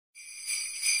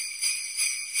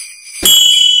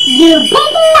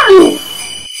YouBigNonce.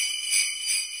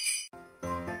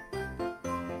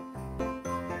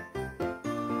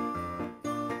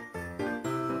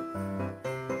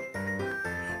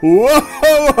 Whoa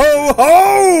ho ho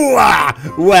ho!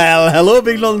 Well, hello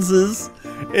big nonces.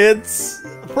 It's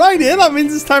Friday, that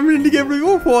means it's time for me to get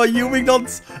review for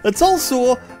YouBigNonce. It's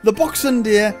also the Boxing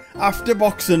Day after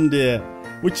Boxing Day,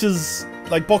 which is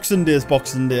like Boxing Day's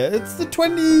Boxing Day. It's the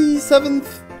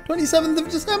 27th of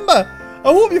December.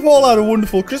 I hope you've all had a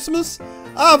wonderful Christmas.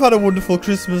 I've had a wonderful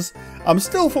Christmas. I'm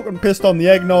still fucking pissed on the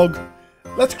eggnog.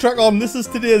 Let's crack on. This is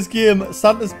today's game.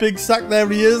 Santa's big sack. There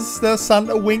he is. There's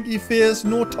Santa, winky face,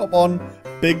 no top on,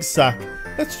 big sack.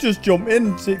 Let's just jump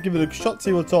in, give it a shot,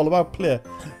 see what it's all about. Play.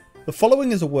 The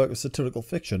following is a work of satirical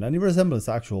fiction. Any resemblance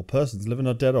to actual persons, living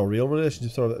or dead, or real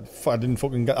relationships. I didn't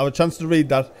fucking have a chance to read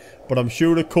that, but I'm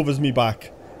sure it covers me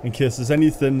back in case there's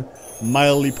anything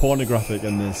mildly pornographic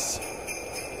in this.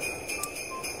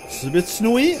 It's a bit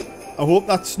snowy. I hope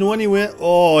that's snow anyway.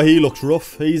 Oh, he looks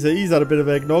rough. He's had a bit of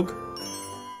eggnog.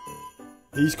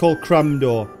 He's called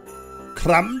Cramdor.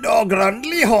 Cramdor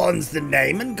grandly horns the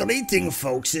name, and greeting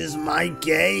folks is my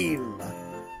game.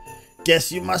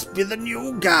 Guess you must be the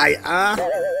new guy, huh?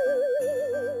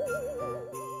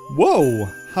 Whoa!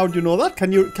 How do you know that?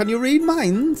 Can you read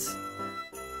minds?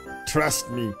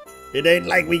 Trust me, it ain't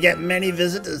like we get many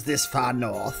visitors this far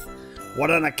north.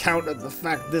 What on account of the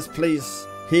fact this place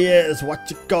here is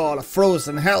what you call a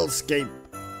frozen hellscape.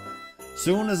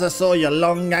 Soon as I saw your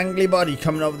long angly body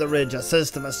coming over the ridge, I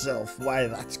says to myself, why,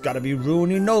 that's gotta be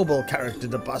Rooney Noble character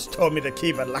the boss told me to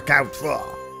keep a lookout for.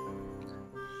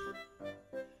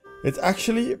 It's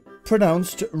actually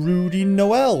pronounced Rudy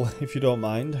Noel, if you don't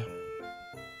mind.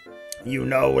 You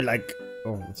know, like...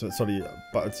 Oh, sorry,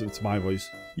 but it's my voice.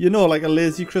 You know, like a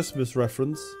Lazy Christmas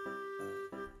reference.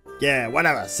 Yeah,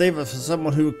 whatever. Save it for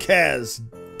someone who cares,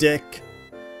 dick.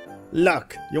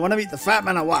 Look, you want to meet the fat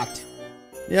man or what?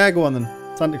 Yeah, go on then.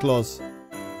 Santa Claus.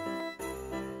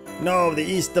 No, the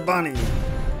Easter Bunny.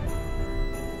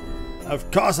 Of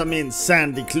course I mean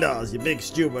Sandy Claus, you big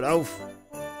stupid oaf.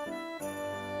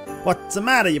 What's the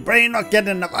matter? Your brain not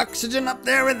getting enough oxygen up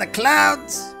there in the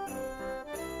clouds?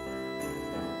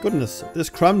 Goodness, this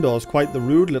Cramdor's quite the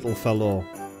rude little fellow.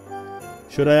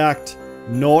 Should I act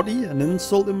naughty and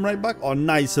insult him right back, or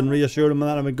nice and reassure him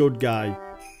that I'm a good guy?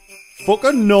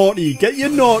 Fucking naughty. Get your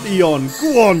naughty on.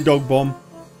 Go on, dogbomb.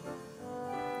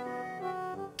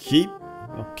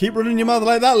 Keep running your mouth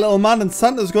like that, little man, and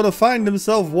Santa's gonna find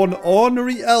himself one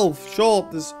ornery elf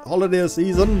short this holiday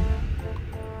season.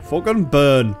 Fucking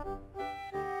burn.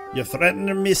 You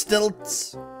threatening me,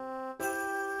 Stilts?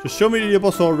 Just show me your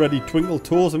bus already, Twinkle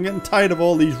Toes. I'm getting tired of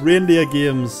all these reindeer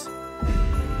games.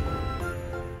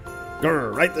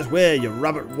 Grr, right this way, you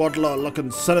Robert Wadlow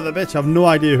looking son of a bitch. I have no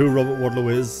idea who Robert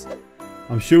Wadlow is.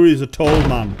 I'm sure he's a tall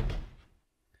man.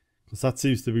 Because that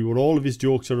seems to be what all of his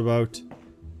jokes are about.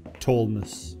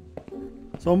 Tallness.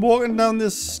 So I'm walking down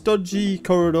this stodgy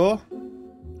corridor.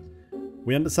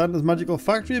 We enter Santa's magical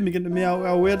factory and begin to make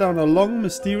our way down a long,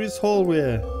 mysterious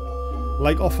hallway.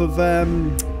 Like off of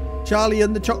Charlie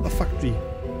and the Chocolate Factory.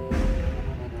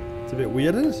 It's a bit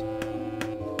weird, isn't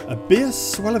it? A bass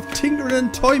swell of tinkering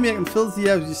and toy making fills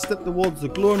the air as you step towards the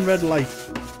glowing red light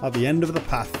at the end of the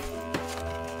path.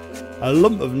 A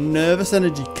lump of nervous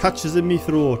energy catches in me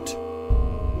throat.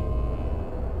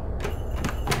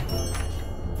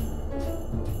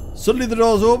 Suddenly the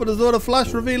doors open as though in a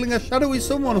flash, revealing a shadowy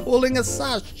someone holding a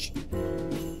sash.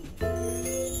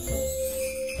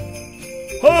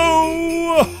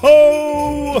 Ho!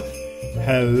 Ho!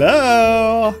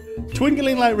 Hello!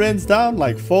 Twinkling light rains down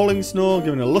like falling snow,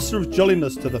 giving a lustre of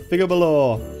jolliness to the figure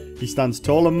below. He stands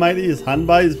tall and mighty, his hand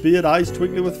by his beard, eyes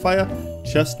twinkling with fire,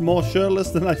 chest more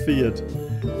shirtless than I feared.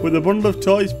 With a bundle of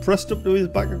toys pressed up to his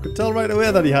back, I could tell right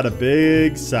away that he had a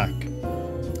big sack.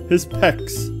 His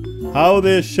pecs, how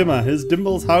they shimmer, his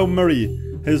dimples how merry,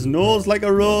 his nose like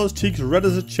a rose, cheeks red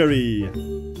as a cherry.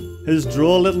 His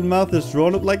droll little mouth is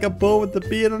drawn up like a bow, with the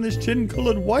beard on his chin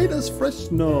coloured white as fresh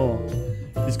snow.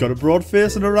 He's got a broad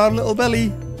face and a round little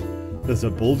belly. There's a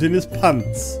bulge in his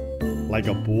pants, like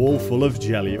a bowl full of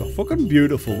jelly. Oh, fucking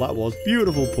beautiful that was.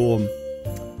 Beautiful poem.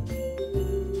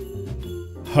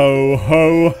 Ho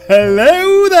ho,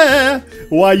 hello there!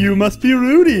 Why, you must be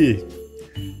Rudy.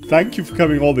 Thank you for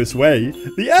coming all this way.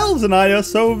 The elves and I are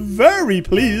so very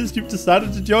pleased you've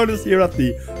decided to join us here at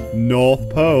the North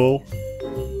Pole.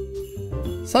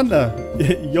 Santa,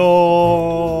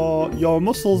 your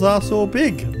muscles are so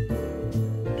big.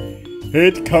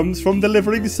 It comes from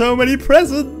delivering so many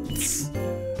presents.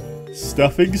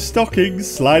 Stuffing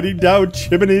stockings, sliding down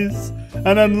chimneys,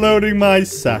 and unloading my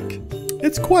sack.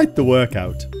 It's quite the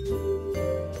workout.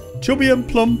 Chubby and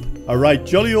plump, a right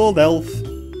jolly old elf,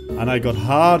 and I got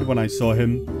hard when I saw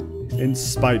him, in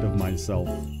spite of myself.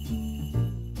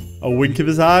 A wink of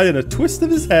his eye and a twist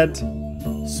of his head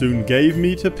soon gave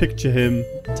me to picture him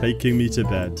taking me to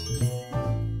bed.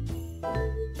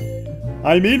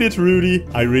 I mean it, Rudy.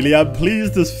 I really am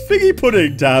pleased as figgy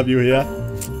pudding to have you here.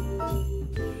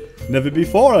 Never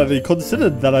before had I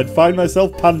considered that I'd find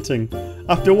myself panting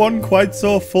after one quite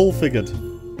so full-figured.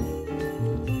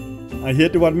 I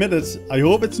hate to admit it, I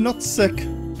hope it's not sick,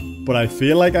 but I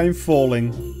feel like I'm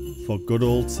falling for good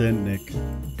old Saint Nick.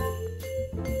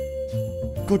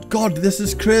 Good God, this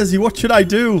is crazy. What should I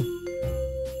do?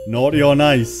 Naughty or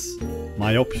nice?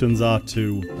 My options are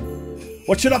two.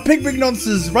 What should I pick, big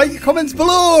nonces? Write your comments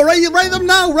below. Write them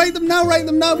now. Write them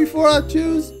now before I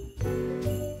choose.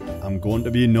 I'm going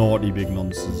to be naughty, big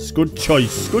nonces. Good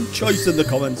choice. Good choice in the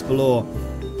comments below.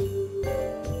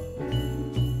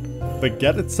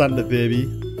 Forget it, Santa baby.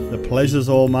 The pleasure's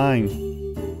all mine.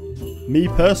 Me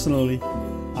personally,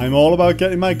 I'm all about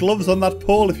getting my gloves on that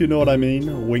pole, if you know what I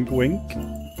mean. Wink, wink.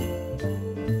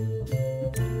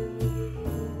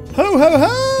 Ho, ho,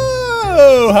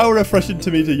 ho! How refreshing to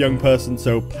meet a young person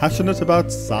so passionate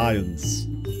about science.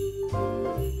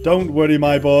 Don't worry,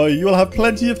 my boy. You'll have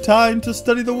plenty of time to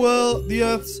study the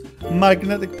Earth's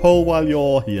magnetic pole while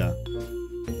you're here.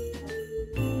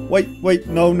 Wait,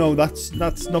 no, that's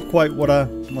not quite what I...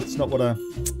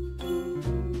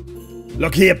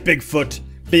 Look here, Bigfoot.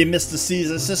 Being Mr. C's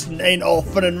assistant ain't all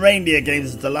fun and reindeer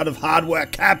games. It's a lot of hard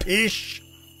work, capish?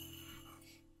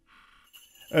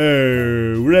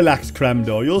 Oh, relax,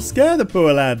 Cramdor. You'll scare the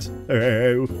poor lad.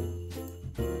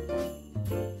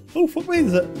 Oh, fuck me,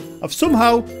 is it? I've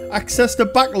somehow accessed a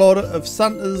backlog of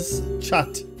Santa's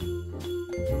chat.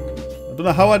 I don't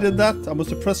know how I did that. I must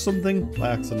have pressed something by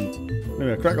accident.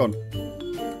 Anyway, crack on.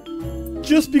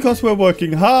 Just because we're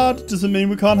working hard doesn't mean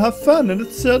we can't have fun, and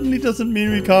it certainly doesn't mean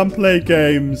we can't play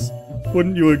games.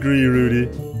 Wouldn't you agree, Rudy?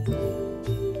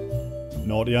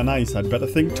 Naughty or nice, I'd better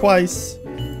think twice.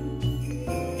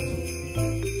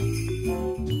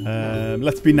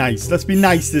 Let's be nice. Let's be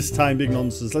nice this time, big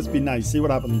nonsense. Let's be nice. See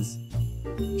what happens.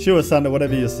 Sure, Santa,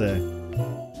 whatever you say.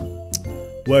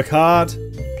 Work hard,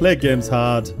 play games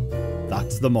hard.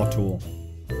 That's the motto.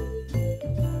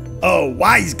 Oh,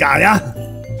 wise guy, huh?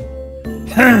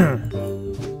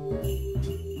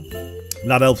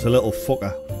 That elf's a little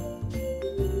fucker.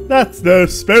 That's the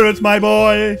spirit, my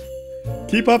boy.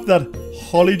 Keep up that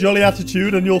holly jolly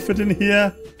attitude and you'll fit in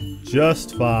here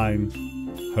just fine.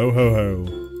 Ho ho ho.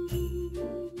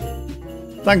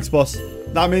 Thanks, boss.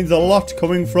 That means a lot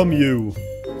coming from you.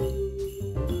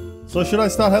 So should I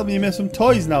start helping you make some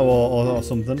toys now or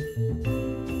something?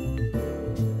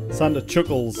 Santa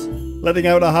chuckles, letting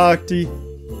out a hearty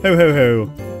ho ho ho.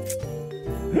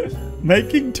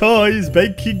 Making toys,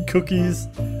 baking cookies.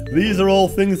 These are all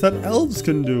things that elves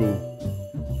can do.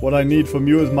 What I need from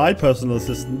you as my personal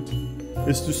assistant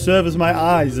is to serve as my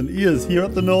eyes and ears here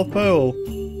at the North Pole.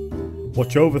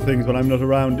 Watch over things when I'm not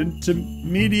around,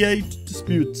 intermediate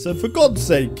disputes, and for God's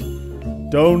sake,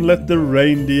 don't let the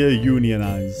reindeer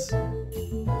unionize.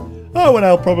 Oh, and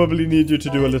I'll probably need you to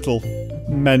do a little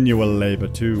manual labor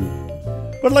too.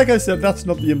 But like I said, that's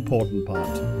not the important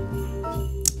part.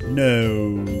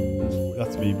 No,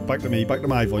 that's me. Back to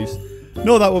my voice.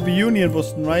 No, that would be union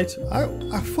busting, right? How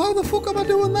the fuck am I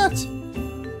doing that?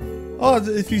 Oh,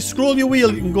 if you scroll your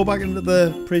wheel, you can go back into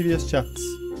the previous chats.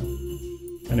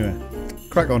 Anyway,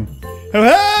 crack on. Ho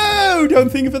ho!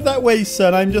 Don't think of it that way,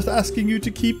 son. I'm just asking you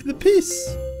to keep the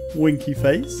peace. Winky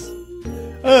face.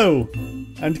 Oh,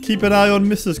 and keep an eye on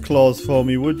Mrs. Claus for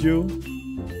me, would you?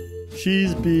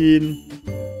 She's been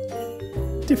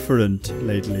different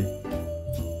lately.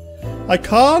 I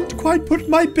can't quite put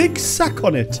my big sack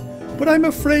on it, but I'm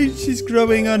afraid she's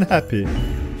growing unhappy.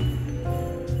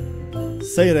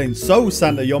 Say it ain't so,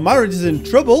 Santa. Your marriage is in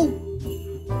trouble.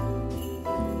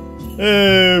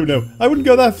 Oh, no. I wouldn't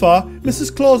go that far.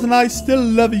 Mrs. Claus and I still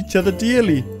love each other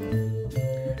dearly.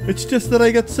 It's just that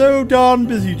I get so darn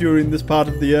busy during this part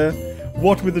of the year,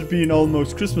 what with it being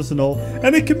almost Christmas and all,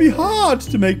 and it can be hard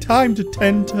to make time to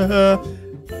tend to her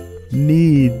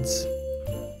needs.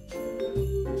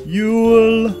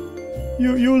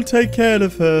 You'll take care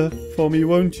of her for me,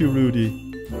 won't you, Rudy?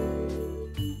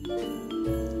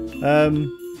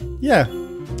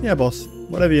 Yeah, boss.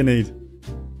 Whatever you need.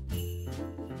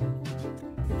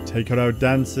 Take her out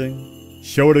dancing,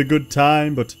 show her a good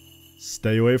time, but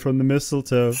stay away from the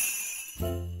mistletoe.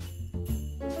 Ho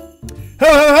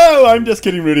ho ho! I'm just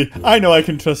kidding, Rudy. I know I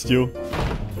can trust you.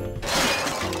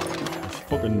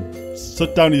 Fucking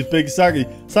set down his big sack.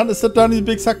 Santa set down his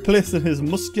big sack, placing his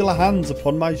muscular hands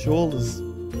upon my shoulders.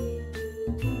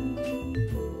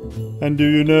 And do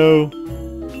you know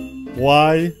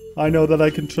why I know that I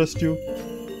can trust you?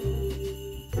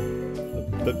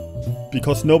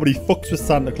 Because nobody fucks with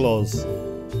Santa Claus.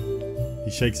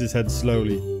 He shakes his head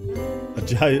slowly,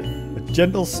 a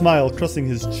gentle smile crossing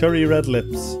his cherry red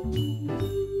lips.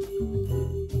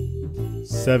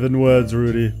 7 words,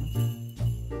 Rudy.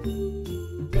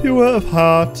 Pure of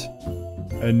heart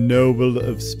and noble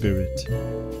of spirit.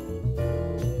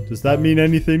 Does that mean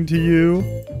anything to you?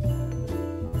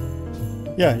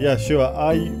 Yeah, sure.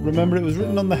 I remember it was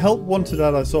written on the help wanted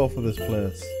ad I saw for this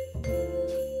place.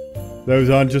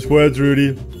 Those aren't just words,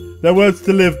 Rudy. They're words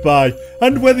to live by.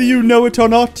 And whether you know it or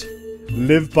not,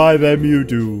 live by them you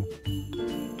do.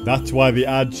 That's why the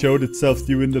ad showed itself to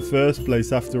you in the first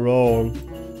place, after all.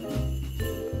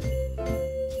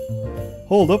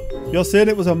 Hold up. You're saying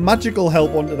it was a magical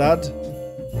help wanted ad?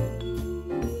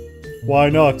 Why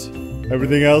not?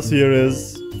 Everything else here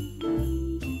is.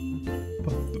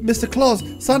 But Mr. Claus,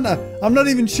 Santa, I'm not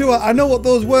even sure I know what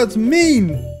those words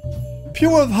mean.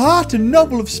 Pure of heart and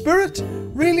noble of spirit?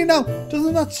 Really now,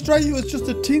 doesn't that strike you as just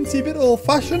a teensy bit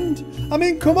old-fashioned? I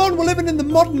mean, come on, we're living in the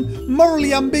modern,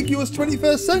 morally ambiguous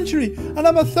 21st century, and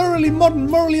I'm a thoroughly modern,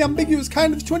 morally ambiguous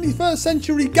kind of 21st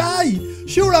century guy.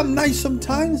 Sure, I'm nice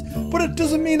sometimes, but it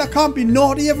doesn't mean I can't be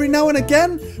naughty every now and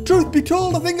again. Truth be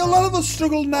told, I think a lot of us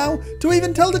struggle now to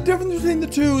even tell the difference between the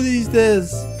two these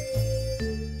days.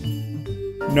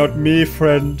 Not me,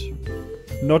 friend.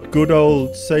 Not good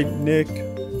old Saint Nick.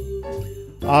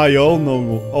 I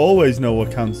always know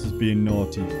what counts as being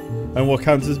naughty and what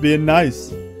counts as being nice,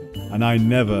 and I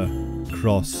never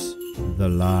cross the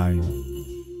line.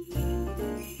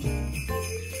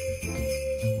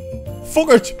 Fuck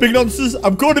it, big nonsense.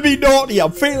 I'm going to be naughty.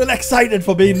 I'm feeling excited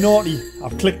for being naughty.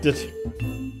 I've clicked it.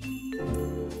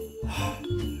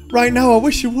 Right now, I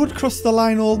wish you would cross the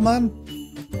line, old man.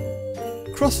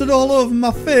 Cross it all over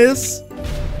my face.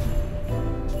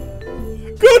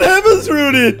 Good heavens,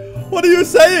 Rudy! What are you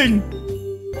saying?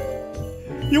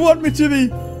 You want me to be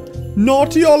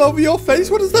naughty all over your face?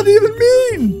 What does that even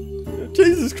mean?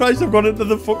 Jesus Christ, I've gone into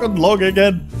the fucking log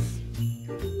again.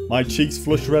 My cheeks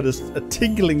flush red as a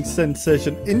tingling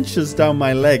sensation inches down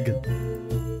my leg.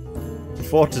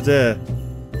 Before today,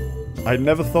 I'd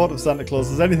never thought of Santa Claus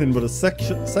as anything but a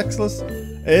sexless,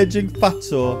 aging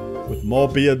fatso with more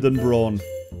beard than brawn.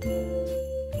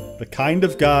 The kind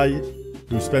of guy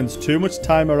who spends too much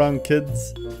time around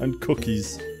kids and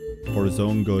cookies for his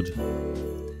own good.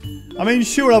 I mean,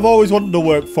 sure, I've always wanted to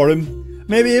work for him.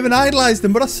 Maybe even idolised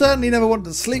him, but I certainly never wanted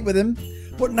to sleep with him.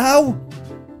 But now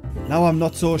I'm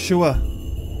not so sure.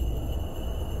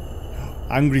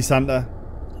 Angry Santa.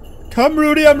 Come,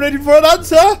 Rudy, I'm ready for an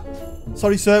answer.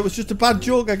 Sorry, sir, it was just a bad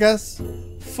joke, I guess.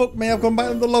 Fuck me, I've gone back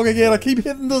on the log again. I keep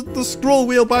hitting the scroll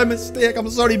wheel by mistake. I'm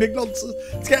sorry, big nonsense.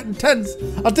 It's getting tense.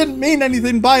 I didn't mean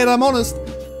anything by it, I'm honest.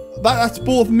 That's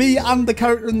both me and the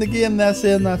character in the game there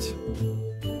saying that.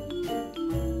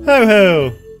 Ho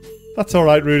ho. That's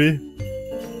alright, Rudy.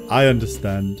 I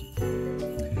understand.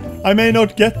 I may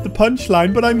not get the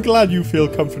punchline, but I'm glad you feel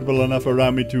comfortable enough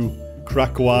around me to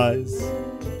crack wise.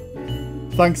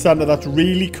 Thanks, Santa, that's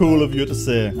really cool of you to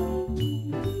say.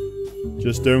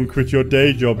 Just don't quit your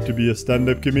day job to be a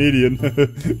stand-up comedian.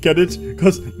 Get it?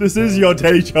 Because this is your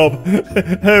day job.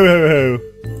 Ho ho ho.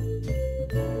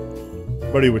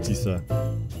 Very witty, sir.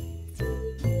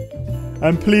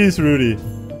 And please, Rudy,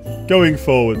 going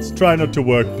forwards, try not to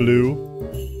work blue.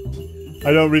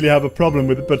 I don't really have a problem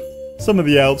with it, but some of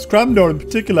the elves, Cramdor in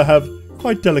particular, have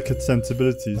quite delicate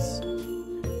sensibilities.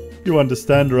 You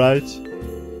understand, right?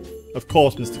 Of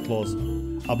course, Mr. Claus.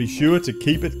 I'll be sure to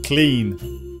keep it clean.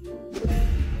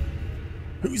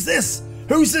 Who's this?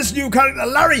 Who's this new character,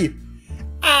 Larry?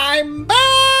 I'm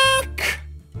back!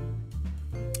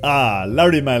 Ah,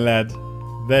 Larry, my lad.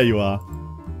 There you are.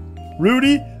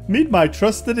 Rudy, meet my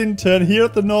trusted intern here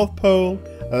at the North Pole,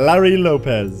 Larry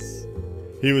Lopez.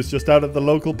 He was just out at the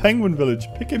local penguin village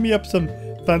picking me up some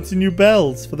fancy new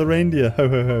bells for the reindeer. Ho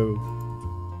ho ho.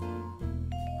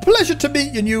 Pleasure to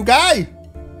meet you, new guy.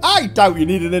 I doubt you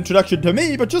need an introduction to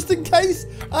me, but just in case,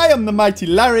 I am the mighty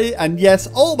Larry, and yes,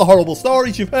 all the horrible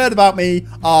stories you've heard about me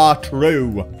are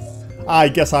true. I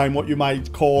guess I'm what you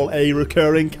might call a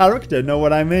recurring character, know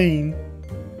what I mean?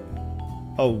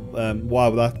 Oh,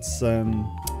 wow, that's,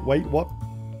 wait, what?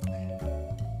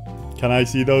 Can I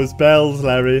see those bells,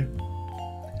 Larry?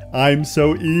 I'm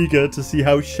so eager to see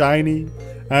how shiny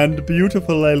and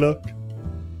beautiful they look.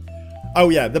 Oh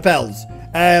yeah, the bells.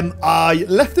 I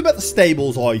left them at the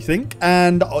stables, I think,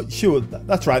 and sure,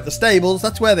 that's right, the stables,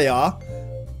 that's where they are.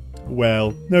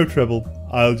 Well, no trouble.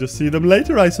 I'll just see them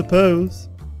later, I suppose.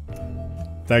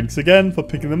 Thanks again for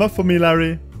picking them up for me,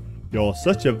 Larry. You're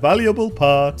such a valuable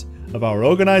part of our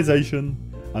organisation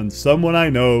and someone I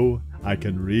know I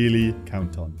can really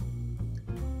count on.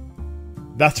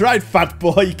 That's right, fat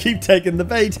boy. You keep taking the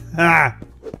bait. Ha!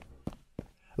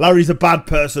 Larry's a bad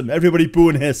person. Everybody boo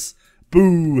and hiss.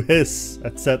 Boo, hiss,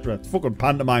 etc. It's fucking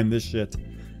pantomime, this shit.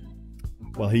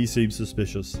 Well, he seems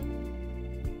suspicious.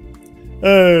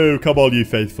 Oh, come on, you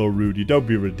faithful Rudy. Don't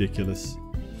be ridiculous.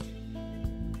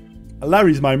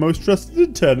 Larry's my most trusted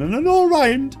intern and an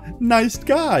all-round nice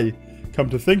guy. Come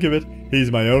to think of it,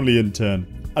 he's my only intern.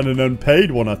 And an unpaid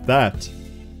one at that.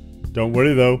 Don't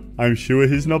worry though, I'm sure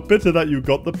he's not bitter that you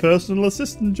got the personal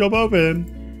assistant job over him.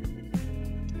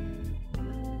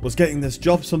 Was getting this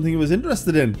job something he was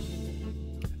interested in?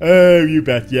 Oh, you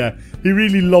bet, yeah. He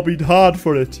really lobbied hard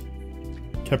for it.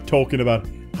 Kept talking about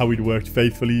how he'd worked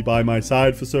faithfully by my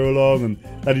side for so long and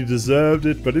that he deserved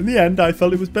it, but in the end I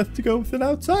felt it was best to go with an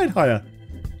outside hire.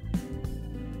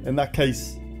 In that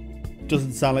case,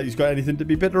 doesn't sound like he's got anything to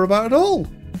be bitter about at all.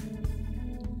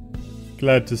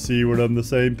 Glad to see we're on the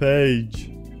same page.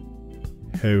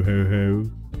 Ho ho ho.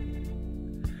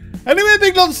 Anyway,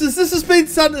 big nonsense, this has been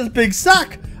Santa's Big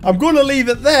Sack. I'm going to leave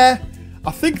it there. I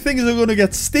think things are going to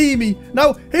get steamy.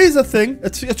 Now, here's the thing.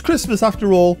 It's Christmas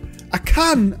after all. I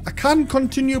can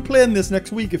continue playing this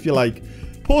next week if you like.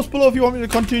 Post below if you want me to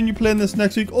continue playing this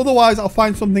next week. Otherwise, I'll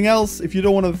find something else if you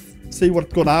don't want to see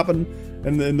what's going to happen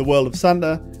in the world of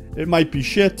Santa. It might be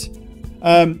shit.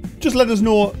 Just let us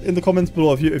know in the comments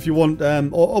below if you want,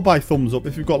 or by thumbs up.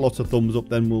 If you've got lots of thumbs up,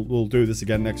 then we'll do this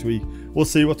again next week. We'll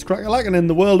see what's cracking in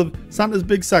the world of Santa's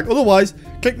Big Sack. Otherwise,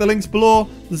 click the links below.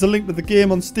 There's a link to the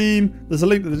game on Steam. There's a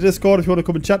link to the Discord if you want to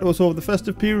come and chat to us over the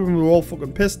festive period when we're all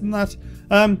fucking pissed and that.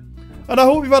 And I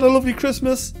hope you've had a lovely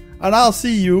Christmas. And I'll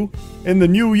see you in the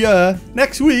new year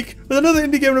next week with another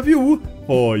indie game review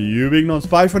for YouBigNonce.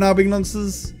 Bye for now, big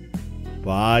nonces.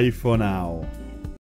 Bye for now.